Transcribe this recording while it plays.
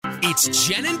It's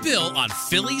Jenn and Bill on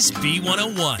Philly's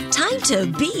B101. Time to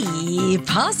be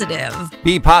positive.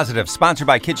 Be Positive, sponsored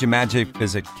by Kitchen Magic.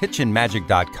 Visit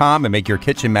kitchenmagic.com and make your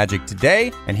kitchen magic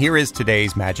today. And here is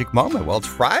today's magic moment. Well, it's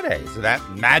Friday. Is that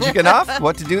magic enough?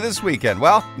 What to do this weekend?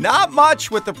 Well, not much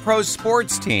with the pro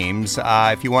sports teams.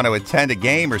 If you want to attend a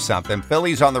game or something,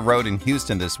 Philly's on the road in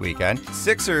Houston this weekend.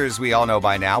 Sixers, we all know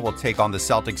by now, will take on the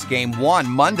Celtics game 1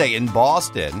 Monday in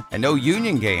Boston. And no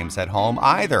Union games at home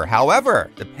either.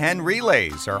 However, the Penn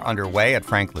Relays are underway at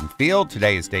Franklin Field.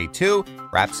 Today is day 2.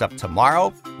 Wraps up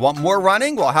tomorrow. Want more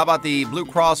running? Well, how about the Blue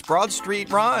Cross Broad Street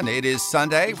Run? It is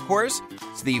Sunday, of course.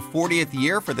 It's the 40th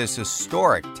year for this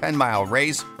historic 10-mile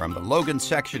race from the Logan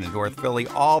section in North Philly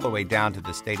all the way down to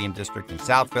the Stadium District in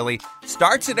South Philly.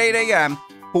 Starts at 8 a.m.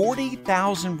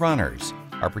 40,000 runners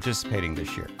are participating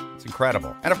this year. It's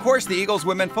incredible. And of course, the Eagles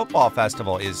Women Football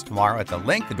Festival is tomorrow at the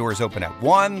Link. The doors open at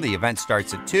 1. The event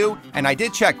starts at 2. And I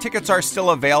did check. Tickets are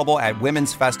still available at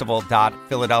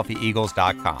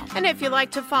womensfestival.philadelphiaeagles.com. And if you'd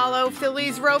like to follow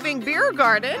Philly's Roving Beer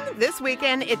Garden, this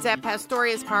weekend it's at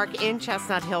Pastorius Park in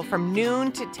Chestnut Hill from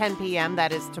noon to 10 p.m.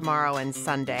 That is tomorrow and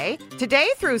Sunday. Today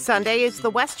through Sunday is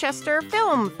the Westchester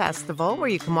Film Festival, where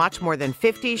you can watch more than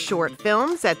 50 short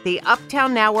films at the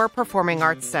Uptown Now Performing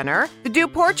Arts Center. The Do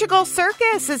Portugal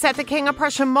Circus is at the King of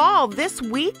Prussia Mall this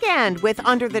weekend with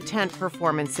Under the Tent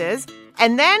performances.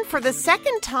 And then for the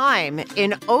second time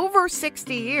in over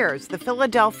 60 years, the Phila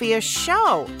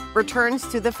Show returns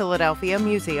to the Philadelphia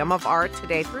Museum of Art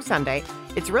today through Sunday.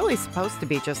 It's really supposed to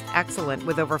be just excellent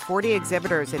with over 40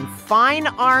 exhibitors in fine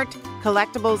art,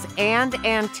 collectibles, and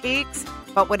antiques.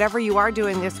 But whatever you are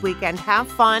doing this weekend, have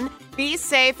fun, be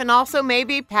safe, and also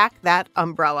maybe pack that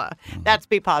umbrella. That's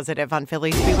Be Positive on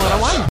Philly's B101.